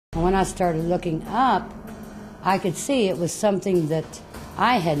When I started looking up, I could see it was something that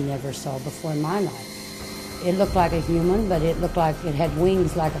I had never saw before in my life. It looked like a human, but it looked like it had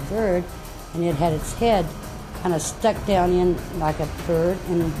wings like a bird, and it had its head kind of stuck down in like a bird,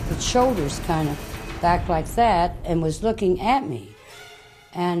 and its shoulders kind of back like that, and was looking at me.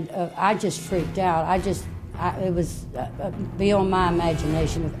 And I just freaked out. It was beyond my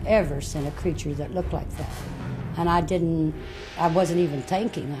imagination of ever seen a creature that looked like that. And I wasn't even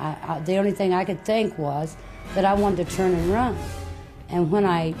thinking. The only thing I could think was that I wanted to turn and run. And when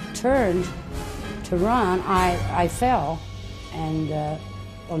I turned to run, I fell and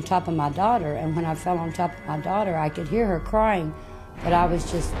on top of my daughter. And when I fell on top of my daughter, I could hear her crying, but I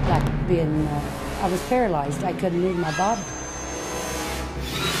was just like I was paralyzed. I couldn't move my body.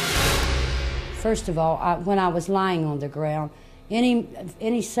 First of all, when I was lying on the ground,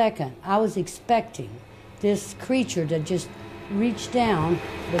 any second, I was expecting this creature to just reach down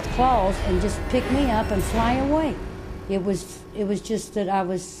with claws and just pick me up and fly away. It was just that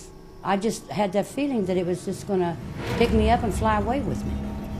I just had that feeling that it was just going to pick me up and fly away with me.